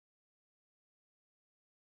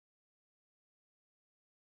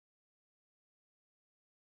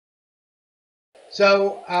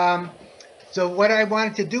So, so what I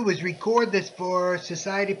wanted to do was record this for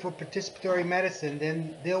Society for Participatory Medicine.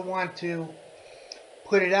 Then they'll want to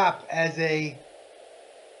put it up as a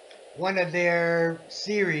one of their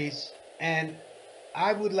series, and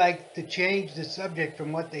I would like to change the subject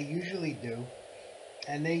from what they usually do.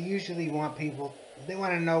 And they usually want people, they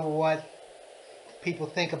want to know what people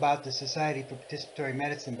think about the Society for Participatory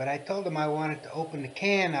Medicine. But I told them I wanted to open the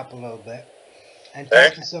can up a little bit and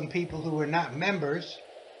talk to some people who are not members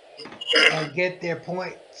and get their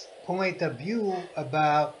point of view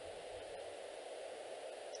about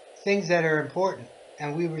things that are important.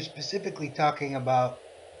 And we were specifically talking about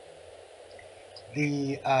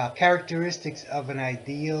the characteristics of an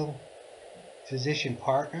ideal physician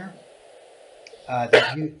partner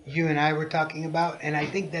that you and I were talking about, and I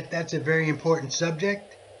think that that's a very important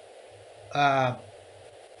subject,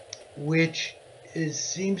 which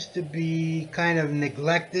seems to be kind of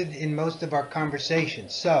neglected in most of our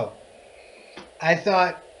conversations. So I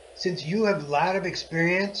thought, since you have a lot of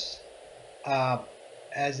experience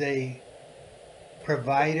as a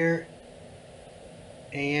provider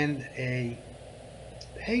and a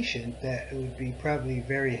patient, that it would be probably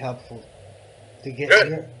very helpful to get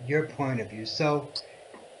your point of view. So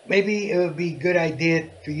maybe it would be a good idea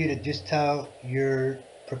for you to just tell your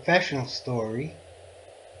professional story,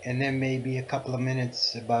 and then maybe a couple of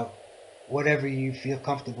minutes about whatever you feel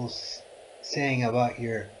comfortable saying about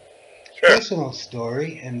your personal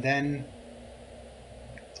story, and then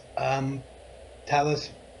tell us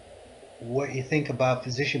what you think about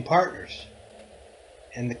physician partners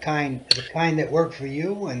and the kind that work for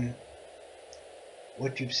you and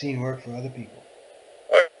what you've seen work for other people.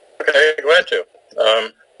 Okay, glad to.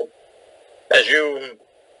 As you,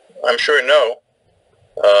 I'm sure know,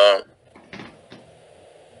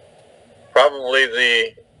 probably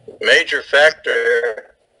the major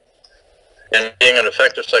factor in being an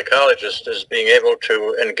effective psychologist is being able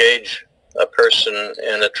to engage a person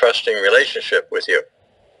in a trusting relationship with you.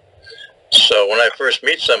 So when I first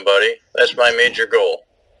meet somebody, that's my major goal,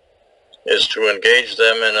 is to engage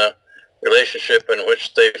them in a relationship in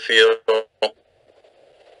which they feel that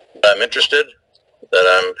I'm interested, that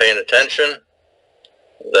I'm paying attention,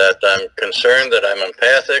 that I'm concerned, that I'm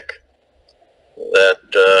empathic, that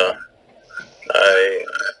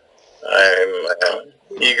I'm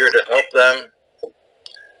eager to help them.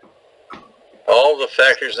 All the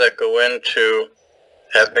factors that go into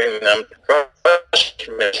having them trust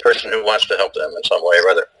me as a person who wants to help them in some way or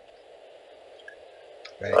other.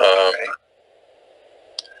 Right.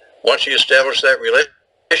 Once you establish that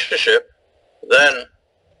relationship, then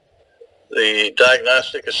the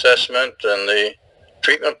diagnostic assessment and the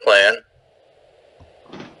treatment plan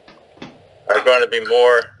are going to be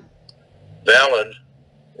more valid,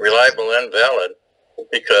 reliable and valid,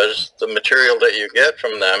 because the material that you get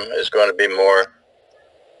from them is going to be more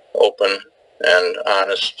open and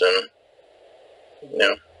honest and,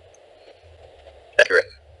 accurate.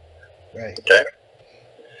 Right. Okay.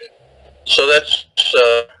 So that's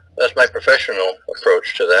my professional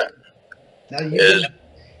approach to that. Now you've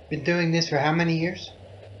been doing this for how many years?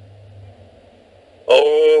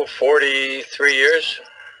 43 years.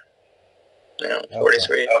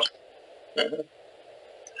 43 years. Mm-hmm.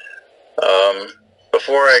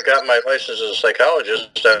 Before I got my license as a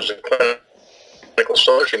psychologist, I was a clinical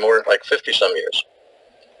social more like 50-some years.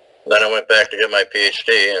 Then I went back to get my PhD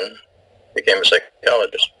and became a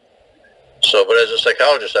psychologist. So, but as a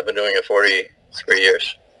psychologist, I've been doing it 43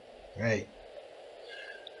 years. Right.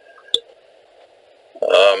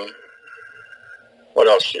 What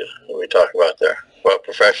else do we talk about there? Well,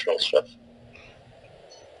 professional stuff.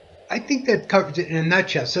 I think that covers it in a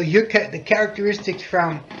nutshell. So the characteristics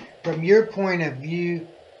from your point of view.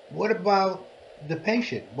 What about the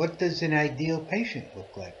patient? What does an ideal patient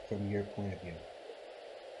look like from your point of view?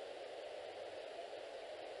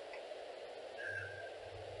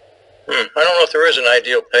 I don't know if there is an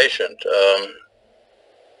ideal patient,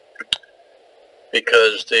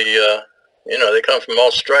 because they come from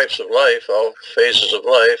all stripes of life, all phases of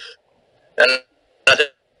life, and I think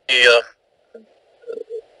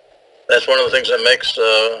that's one of the things that makes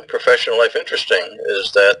professional life interesting,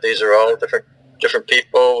 is that these are all different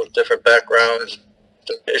people with different backgrounds,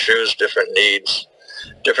 different issues, different needs,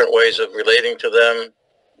 different ways of relating to them,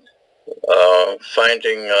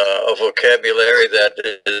 finding a vocabulary that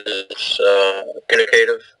is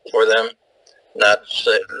communicative for them, not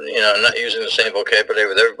using the same vocabulary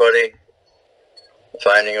with everybody,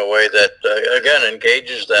 finding a way that again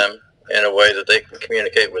engages them in a way that they can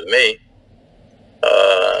communicate with me,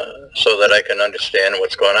 so that I can understand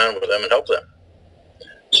what's going on with them and help them.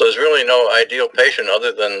 So there's really no ideal patient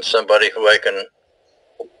other than somebody who I can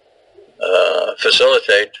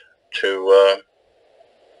facilitate to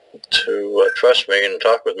trust me and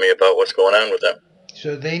talk with me about what's going on with them.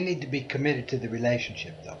 So they need to be committed to the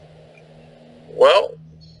relationship, though. Well,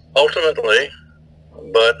 ultimately,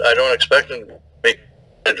 but I don't expect them to be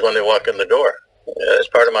committed when they walk in the door. As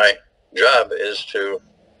part of my job is to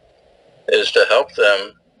help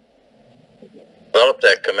them develop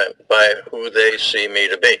that commitment by who they see me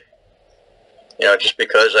to be. You know, just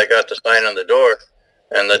because I got the sign on the door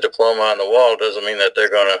and the diploma on the wall doesn't mean that they're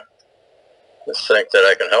going to think that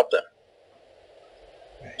I can help them.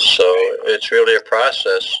 So it's really a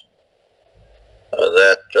process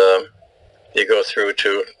that you go through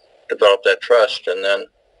to develop that trust, and then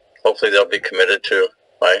hopefully they'll be committed to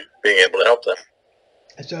my being able to help them.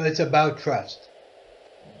 So it's about trust.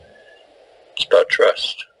 It's about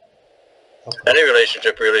trust. Okay. Any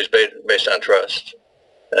relationship really is based on trust,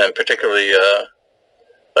 and particularly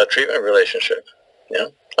a treatment relationship. You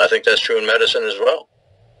know, I think that's true in medicine as well.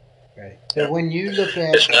 Right. So when you look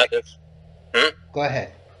at, it's not. Go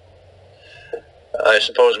ahead. I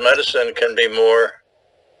suppose medicine can be more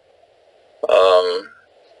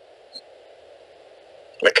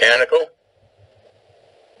mechanical.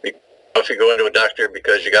 If you go into a doctor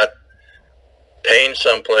because you got pain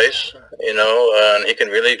someplace, you know, and he can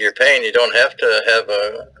relieve your pain, you don't have to have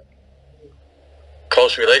a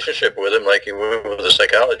close relationship with him like you would with a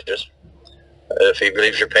psychologist. If he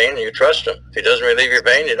relieves your pain, you trust him. If he doesn't relieve your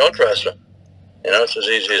pain, you don't trust him. You know, it's as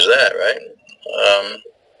easy as that, right?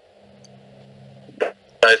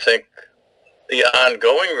 I think the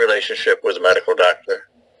ongoing relationship with a medical doctor,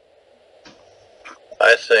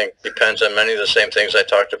 I think, depends on many of the same things I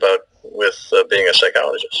talked about with being a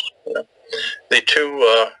psychologist. You know, the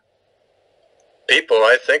two people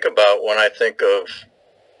I think about when I think of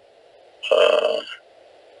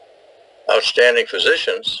outstanding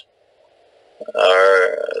physicians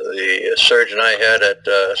are the surgeon I had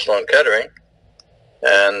at Sloan Kettering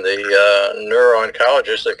and the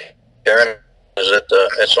neuro-oncologist that Karen is at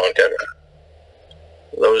Sloan Kettering.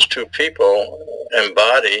 Those two people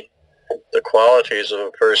embody the qualities of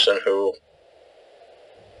a person who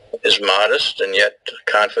is modest and yet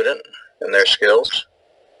confident in their skills,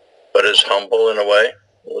 but is humble in a way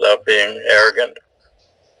without being arrogant.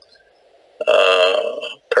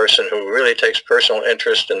 Person who really takes personal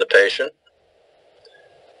interest in the patient,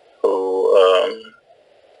 who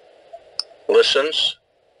listens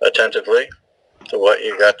attentively to what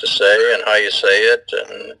you got to say and how you say it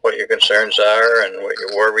and what your concerns are and what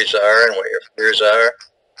your worries are and what your fears are.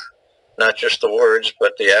 Not just the words,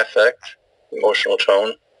 but the affect, emotional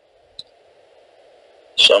tone.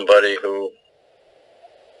 Somebody who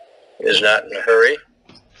is not in a hurry.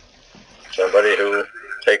 Somebody who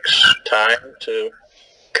takes time to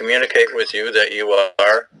communicate with you that you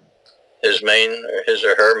are his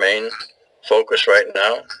or her main focus right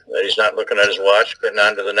now, that he's not looking at his watch, getting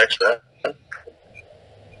on to the next one.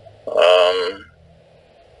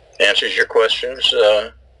 Answers your questions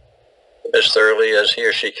as thoroughly as he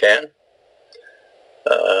or she can.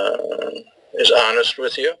 Is honest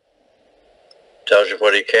with you. Tells you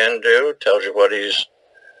what he can do. Tells you what he's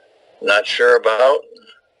not sure about.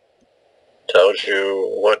 Tells you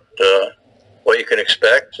what you can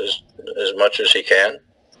expect as much as he can.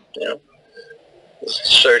 You know, the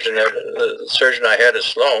surgeon I had at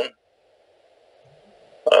Sloan,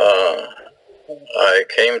 I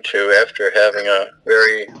came to after having a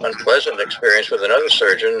very unpleasant experience with another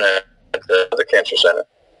surgeon at the cancer center,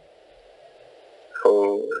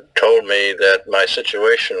 who told me that my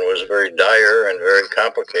situation was very dire and very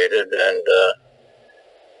complicated, and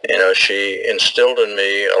you know, she instilled in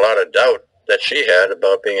me a lot of doubt that she had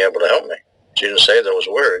about being able to help me. She didn't say those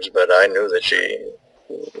words, but I knew that she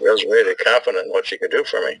was really confident in what she could do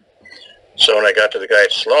for me. So when I got to the guy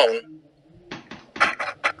at Sloan,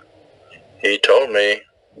 he told me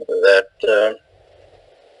that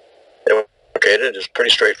it was complicated, it's pretty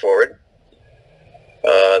straightforward,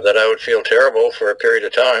 that I would feel terrible for a period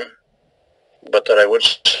of time, but that I would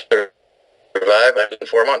survive in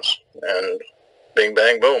 4 months. And bing,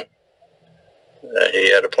 bang, boom. He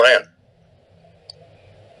had a plan.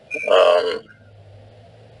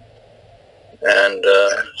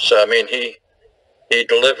 So, I mean, he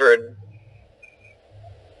delivered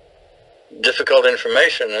difficult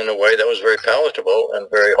information in a way that was very palatable and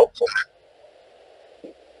very hopeful.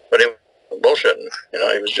 But it was bullshitting. You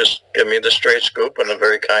know, he was just giving me the straight scoop in a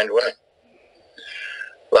very kind way.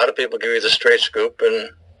 A lot of people give you the straight scoop in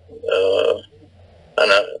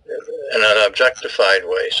an objectified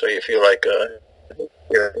way, so you feel like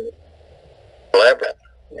you're a lab rat.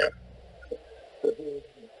 You know.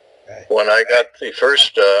 When I got the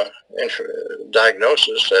first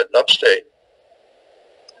diagnosis at Upstate.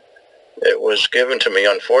 It was given to me,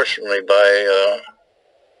 unfortunately, by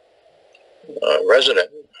a resident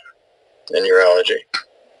in urology.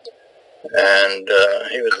 And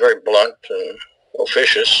he was very blunt and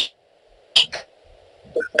officious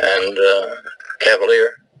and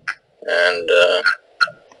cavalier. And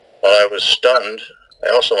while I was stunned, I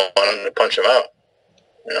also wanted to punch him out.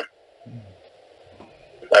 You know,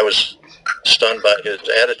 I was stunned by his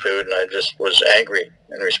attitude, and I just was angry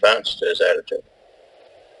in response to his attitude.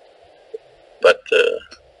 But the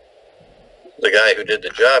guy who did the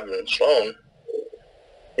job in Sloan,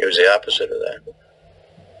 he was the opposite of that.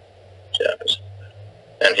 The opposite.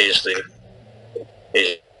 And he's the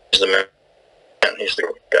man. He's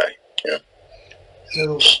the guy. You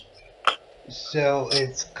know. So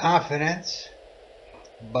it's confidence,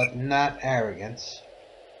 but not arrogance.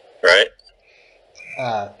 Right.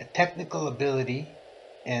 Technical ability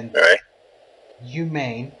and right.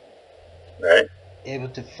 humane. Right. Able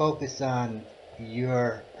to focus on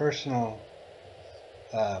your personal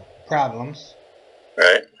problems.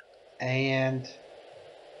 Right. And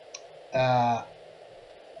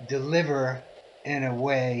deliver in a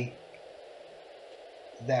way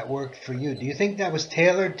that worked for you. Do you think that was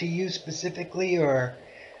tailored to you specifically, or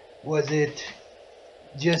was it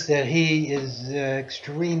just that he is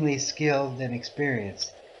extremely skilled and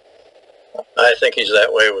experienced? I think he's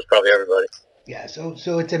that way with probably everybody. Yeah,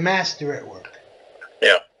 so it's a master at work.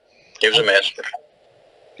 Yeah, he was a master.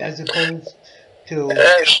 As opposed to...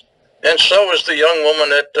 And so was the young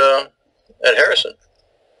woman at Harrison.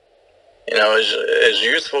 You know, as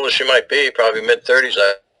youthful as she might be, probably mid-30s,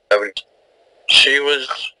 she was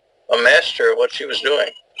a master at what she was doing.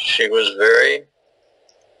 She was very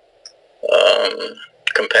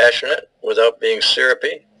compassionate without being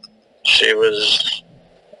syrupy. She was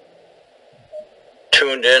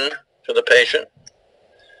tuned in to the patient.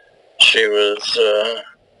 She was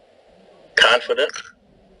confident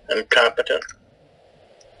and competent.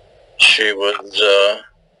 She was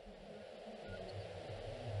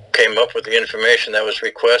came up with the information that was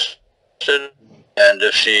requested, and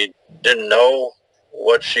if she didn't know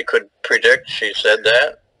what she could predict, she said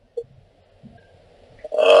that.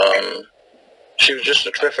 She was just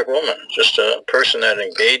a terrific woman, just a person that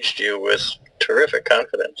engaged you with terrific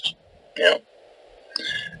confidence. You know,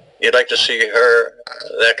 you'd like to see her,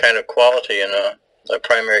 that kind of quality in a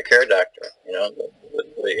primary care doctor. You know,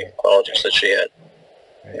 the qualities that she had.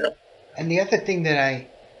 Right. You know, and the other thing that I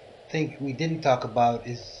think we didn't talk about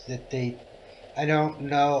is that I don't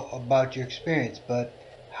know about your experience, but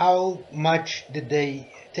how much did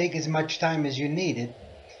they take as much time as you needed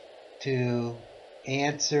to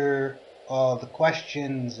answer all the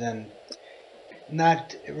questions and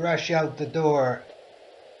not rush out the door,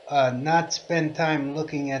 not spend time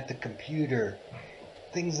looking at the computer,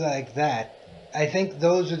 things like that? I think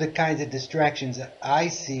those are the kinds of distractions that I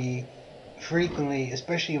see frequently,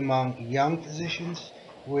 especially among young physicians,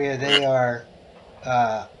 where they are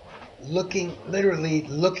literally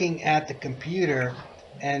looking at the computer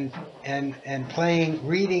and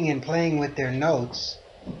reading and playing with their notes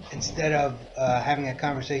instead of having a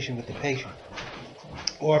conversation with the patient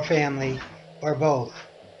or family or both.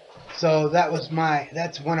 So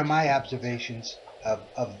that's one of my observations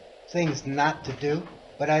of things not to do.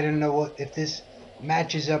 But I don't know if this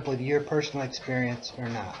matches up with your personal experience or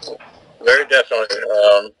not. very definitely.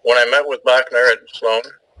 When I met with Bachner at Sloan,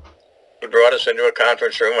 he brought us into a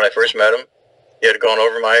conference room when I first met him. He had gone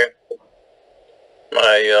over my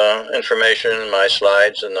information, my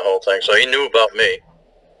slides, and the whole thing. So he knew about me.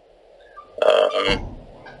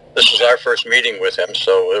 This was our first meeting with him,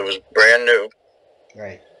 so it was brand new.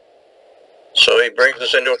 Right. So he brings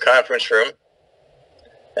us into a conference room,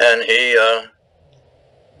 and he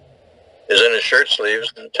is in his shirt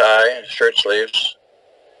sleeves and tie, shirt sleeves,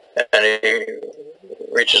 and he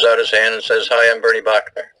reaches out his hand and says, "Hi, I'm Bernie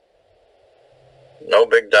Bachner." No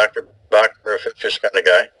big Dr. Bachner, officious kind of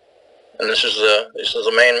guy. And this is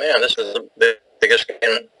the main man. This is the biggest guy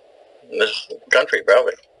in this country,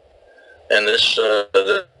 probably, in this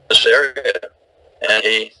area. And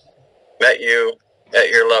he met you at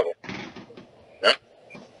your level. Yeah?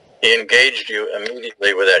 He engaged you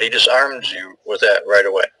immediately with that. He disarmed you with that right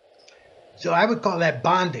away. So I would call that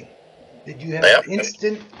bonding. Did you have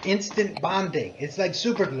instant bonding? It's like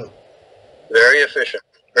super glue. Very efficient.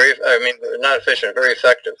 Not efficient, very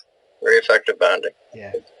effective. Very effective bonding.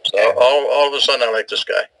 Yeah. So all of a sudden, I like this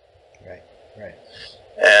guy. Right.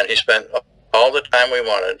 And he spent all the time we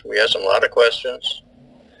wanted. We asked him a lot of questions.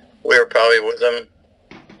 We were probably with him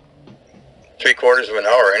 3/4 of an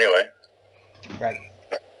hour anyway. Right.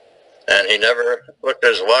 And he never looked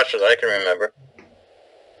at his watch that I can remember.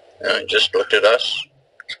 He just looked at us,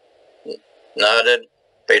 nodded,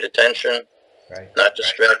 paid attention, not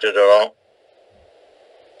distracted at all.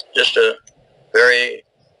 Just a very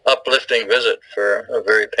uplifting visit for a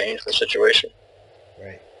very painful situation.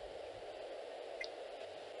 Right.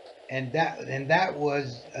 And that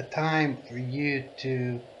was a time for you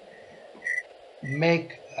to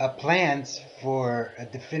make plans for a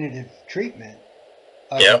definitive treatment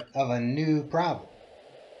of a new problem.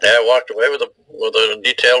 Yeah, I walked away with a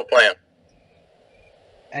detailed plan.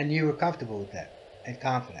 And you were comfortable with that and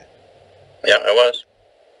confident. Yeah, I was.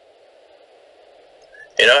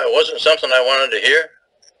 It wasn't something I wanted to hear,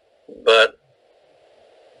 but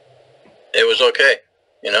it was okay.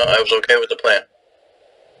 I was okay with the plan.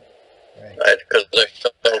 Right. Because I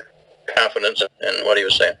felt confidence in what he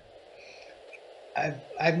was saying.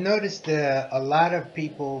 I've noticed a lot of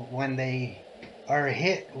people, when they are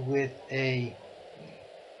hit with an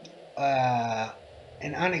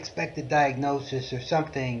unexpected diagnosis or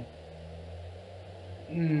something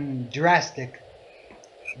drastic,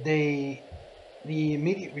 the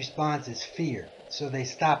immediate response is fear, so they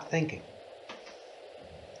stop thinking.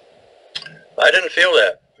 I didn't feel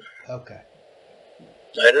that. Okay.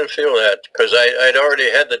 I didn't feel that because I'd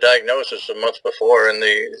already had the diagnosis a month before, and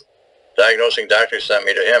the diagnosing doctor sent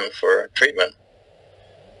me to him for treatment.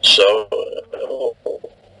 So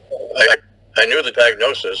I knew the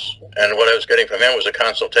diagnosis, and what I was getting from him was a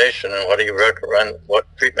consultation and what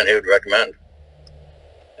treatment he would recommend.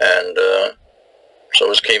 And so it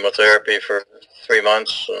was chemotherapy for 3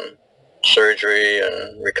 months, and surgery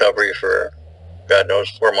and recovery for, God knows,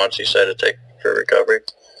 4 months he said it'd take for recovery.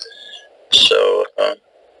 So,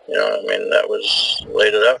 that was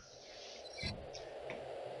laid it out.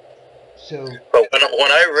 So, but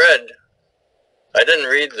when I didn't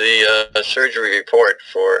read the surgery report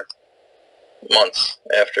for months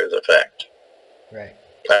after the fact. Right.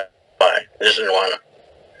 I just didn't want to.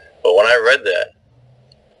 But when I read that,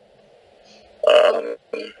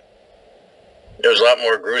 it was a lot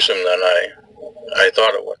more gruesome than I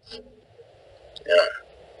thought it was.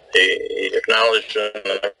 He acknowledged in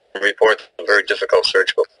the report a very difficult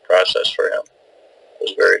surgical process for him. It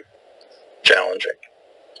was very challenging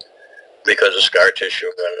because of scar tissue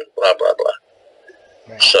and blah, blah, blah.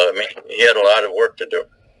 Right. So, he had a lot of work to do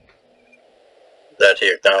that he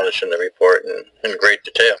acknowledged in the report in great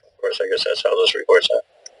detail. Of course, I guess that's how those reports are.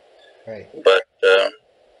 Right. But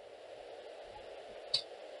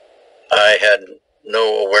I had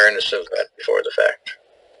no awareness of that before the fact,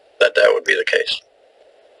 that would be the case.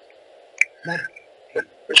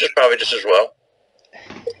 Which is probably just as well.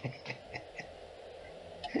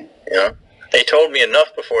 He told me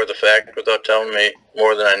enough before the fact without telling me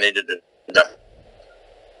more than I needed to know.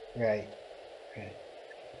 Right.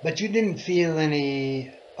 But you didn't feel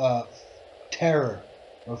any terror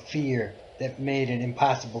or fear that made it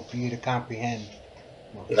impossible for you to comprehend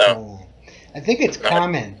what was going on. I think it's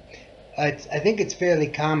common. I think it's fairly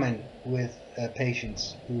common with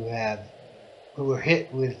patients who are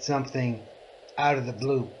hit with something out of the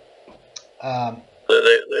blue. They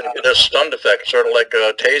get a stunned effect, sort of like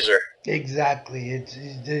a taser. Exactly. It's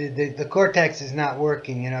the cortex is not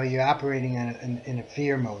working. You're operating in a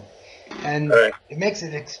fear mode, and it makes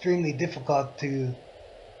it extremely difficult to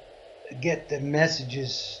get the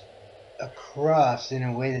messages across in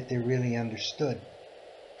a way that they're really understood.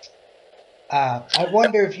 I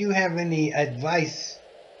wonder if you have any advice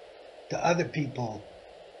to other people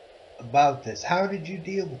about this. How did you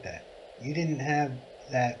deal with that? You didn't have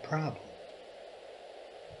that problem.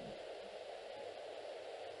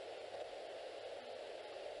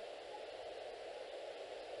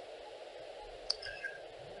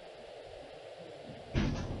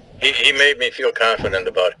 He made me feel confident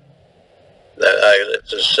about it.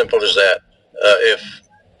 It's as simple as that.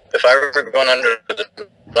 If I were going under the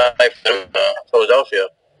knife in Philadelphia,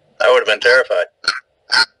 I would have been terrified.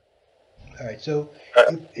 All right, so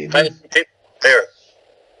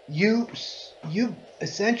you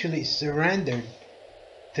essentially surrendered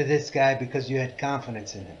to this guy because you had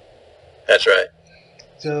confidence in him. That's right.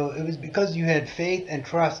 So it was because you had faith and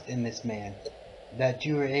trust in this man that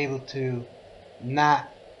you were able to not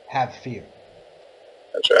have fear.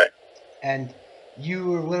 That's right. And you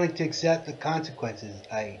were willing to accept the consequences,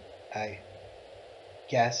 I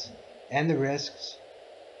guess, and the risks,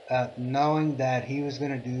 knowing that he was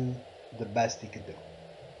going to do the best he could do.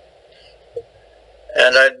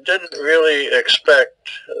 And I didn't really expect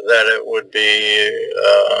that it would be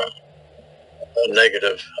a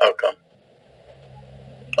negative outcome.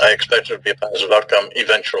 I expected it to be a positive outcome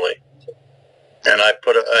eventually. And I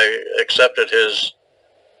accepted his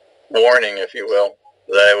warning, if you will,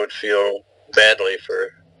 that I would feel badly for a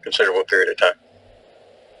considerable period of time.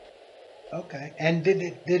 Okay. And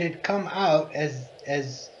did it come out as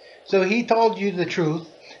so he told you the truth,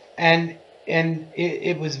 and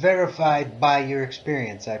it was verified by your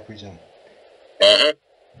experience, I presume. Mm-hmm.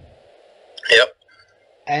 Yep.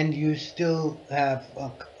 And you still have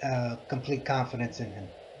complete confidence in him.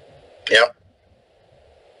 Yep.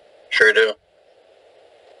 Sure do.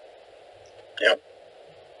 Yep.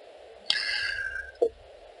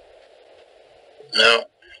 No.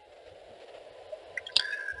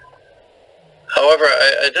 However,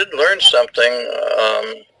 I did learn something,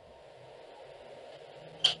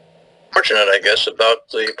 fortunate, I guess, about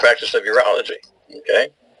the practice of urology. Okay.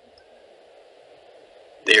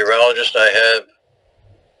 The urologist I have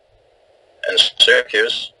in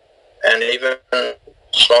Syracuse, and even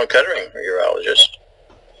Sloan Kettering urologist,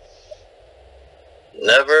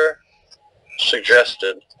 never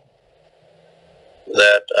suggested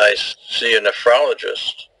that I see a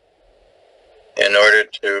nephrologist in order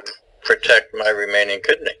to protect my remaining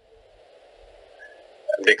kidney.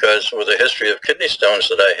 Because with a history of kidney stones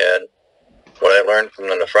that I had, what I learned from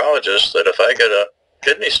the nephrologist, that if I get a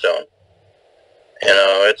kidney stone,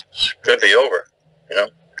 it could be over.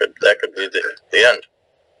 That could be the end.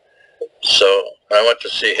 So I went to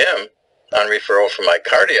see him on referral from my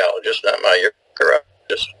cardiologist, not my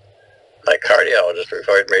urologist. My cardiologist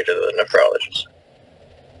referred me to the nephrologist.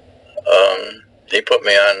 He put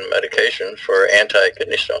me on medication for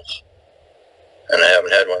anti-kidney stones, and I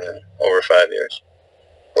haven't had one in over 5 years,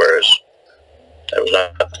 whereas that was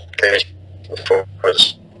not the case before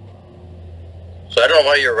this. So I don't know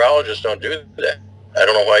why urologists don't do that. I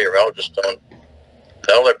don't know why urologists don't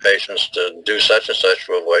tell their patients to do such and such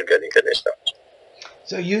to avoid getting kidney stones.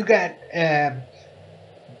 So you got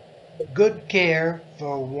good care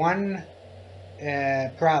for one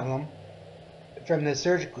problem from the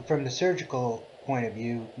surgical point of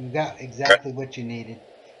view. You got exactly what you needed,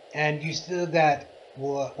 and you still got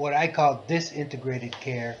what I call disintegrated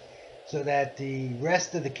care, so that the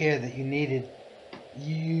rest of the care that you needed,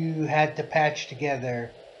 you had to patch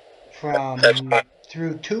together from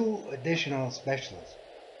through 2 additional specialists.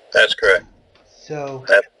 That's correct. So,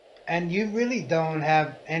 and you really don't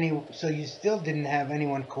have any, so you still didn't have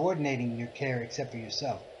anyone coordinating your care except for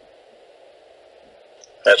yourself.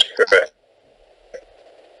 That's correct.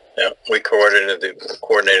 Yeah, we coordinated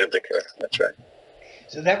the care. That's right.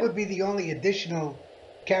 So that would be the only additional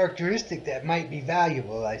characteristic that might be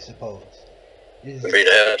valuable, I suppose. Would be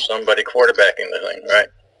to have somebody quarterbacking the thing, right?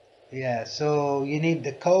 Yeah, so you need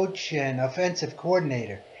the coach and offensive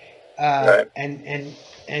coordinator. Right. And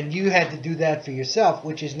you had to do that for yourself,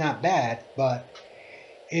 which is not bad, but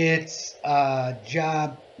it's a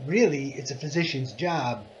job, really, it's a physician's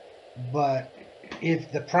job. But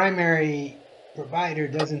if the primary provider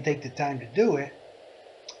doesn't take the time to do it,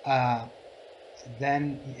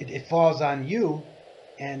 then it falls on you.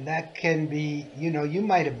 And that can be, you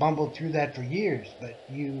might have bumbled through that for years, but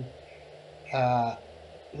you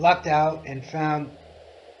lucked out and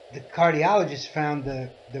the cardiologist found the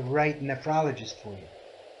right nephrologist for you.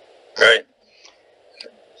 Right.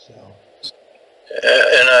 So.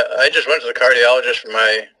 And I just went to the cardiologist for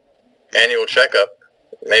my annual checkup,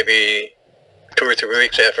 maybe 2 or 3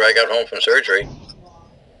 weeks after I got home from surgery.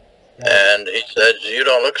 And he said, "You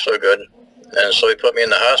don't look so good." And so he put me in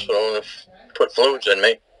the hospital and put fluids in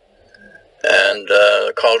me, and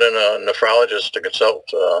called in a nephrologist to consult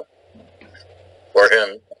for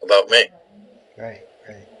him about me. Right.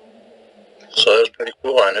 So that was pretty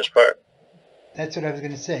cool on his part. That's what I was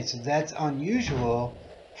going to say. So that's unusual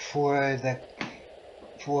for a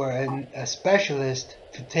specialist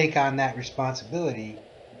to take on that responsibility.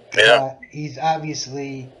 Yeah. But he's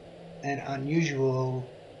obviously an unusual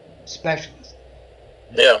specialist.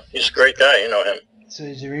 Yeah, he's a great guy. You know him. So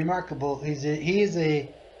he's a remarkable.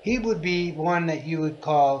 He would be one that you would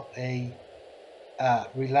call a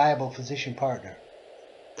reliable physician partner.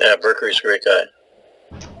 Yeah, Berkery's a great guy.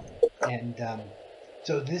 And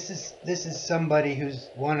so this is somebody who's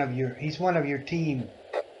he's one of your team.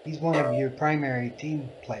 He's one of your primary team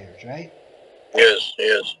players, right? He is.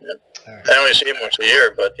 Yeah. Right. I only see him once a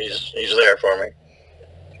year, but he's there for me.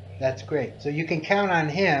 That's great. So you can count on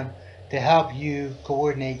him to help you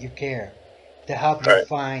coordinate your care, to help you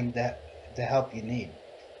find the help you need.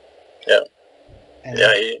 Yeah. And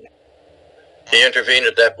yeah, he intervened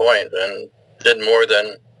at that point and did more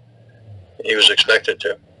than he was expected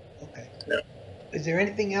to. Okay. Yeah. Is there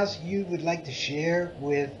anything else you would like to share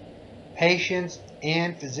with patients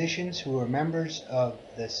and physicians who are members of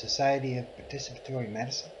the Society of Participatory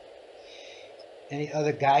Medicine? Any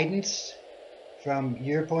other guidance from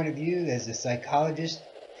your point of view as a psychologist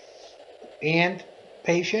and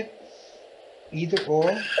patient, either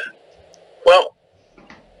or? Well,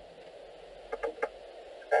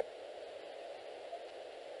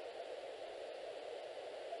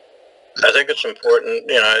 I think it's important,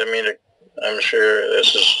 I mean, I'm sure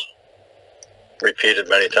this is repeated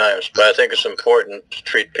many times, but I think it's important to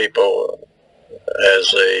treat people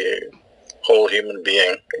as a whole human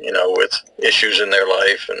being, with issues in their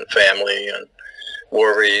life and family and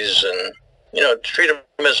worries, and, treat them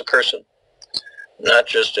as a person, not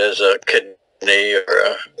just as a kidney or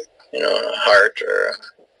a heart or,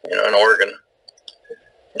 an organ.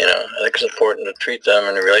 I think it's important to treat them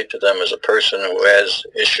and relate to them as a person who has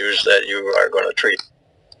issues that you are going to treat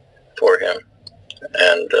for him,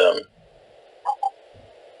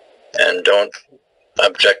 and don't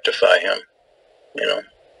objectify him.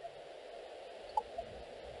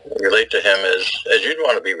 Relate to him as you'd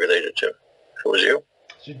want to be related to. If it was you.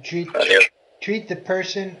 So treat the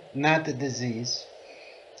person, not the disease,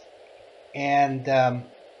 and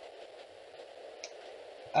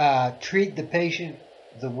treat the patient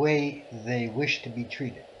the way they wish to be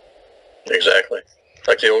treated. Exactly.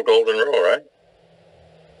 Like the old golden rule, right?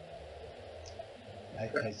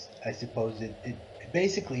 I suppose it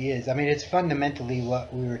basically is. I mean, it's fundamentally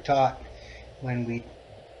what we were taught when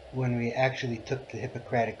we actually took the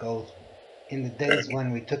Hippocratic Oath, in the days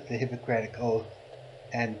when we took the Hippocratic Oath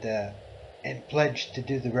and pledged to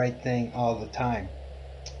do the right thing all the time.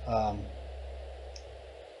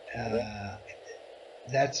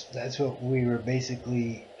 That's what we were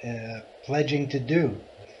basically pledging to do.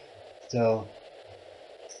 So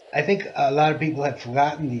I think a lot of people have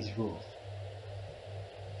forgotten these rules.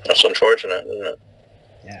 That's unfortunate, isn't it?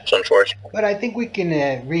 Yeah. It's unfortunate. But I think we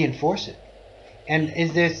can reinforce it. And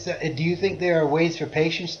do you think there are ways for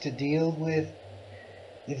patients to deal with,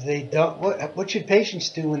 if they don't, what should patients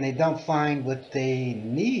do when they don't find what they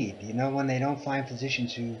need? When they don't find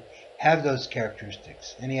physicians who have those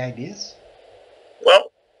characteristics. Any ideas?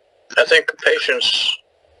 Well, I think patients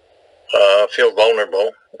feel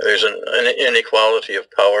vulnerable. There's an inequality of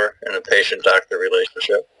power in a patient-doctor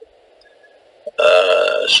relationship.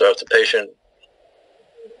 So if the patient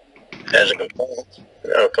has a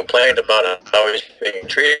complaint about how he's being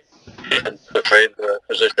treated, afraid the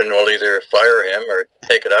physician will either fire him or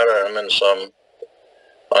take it out on him in some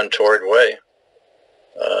untoward way.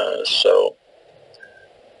 So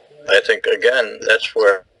I think, again, that's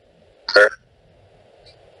where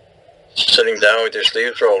sitting down with your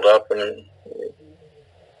sleeves rolled up and,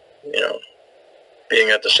 being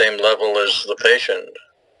at the same level as the patient,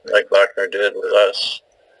 like Bachner did with us,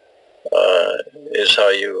 is how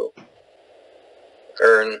you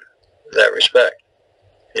earn that respect.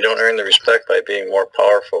 You don't earn the respect by being more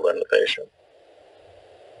powerful than the patient,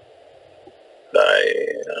 by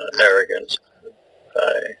arrogance,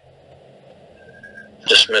 by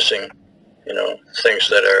dismissing, things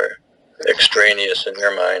that are extraneous in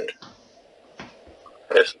your mind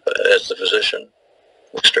as the physician.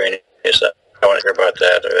 Extraneous, I don't want to hear about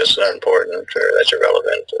that, or that's not important, or that's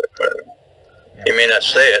irrelevant. Or, you may not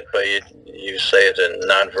say it, but you say it in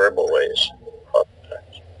nonverbal ways.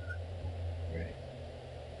 Right.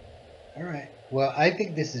 All right. Well, I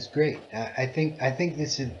think this is great. I think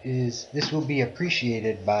this will be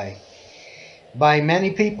appreciated by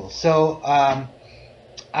many people. So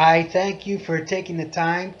I thank you for taking the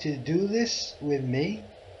time to do this with me.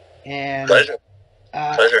 And Pleasure.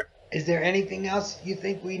 Pleasure. Is there anything else you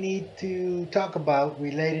think we need to talk about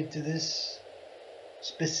related to this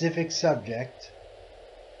specific subject?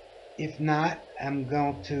 If not, I'm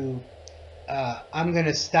going to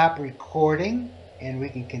stop recording, and we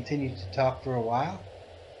can continue to talk for a while.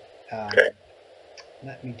 Okay.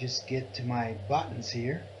 Let me just get to my buttons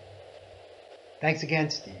here. Thanks again,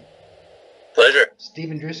 Steve. Pleasure.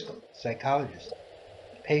 Stephen Driscoll, psychologist,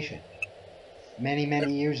 patient, many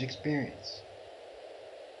years experience.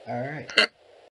 All right.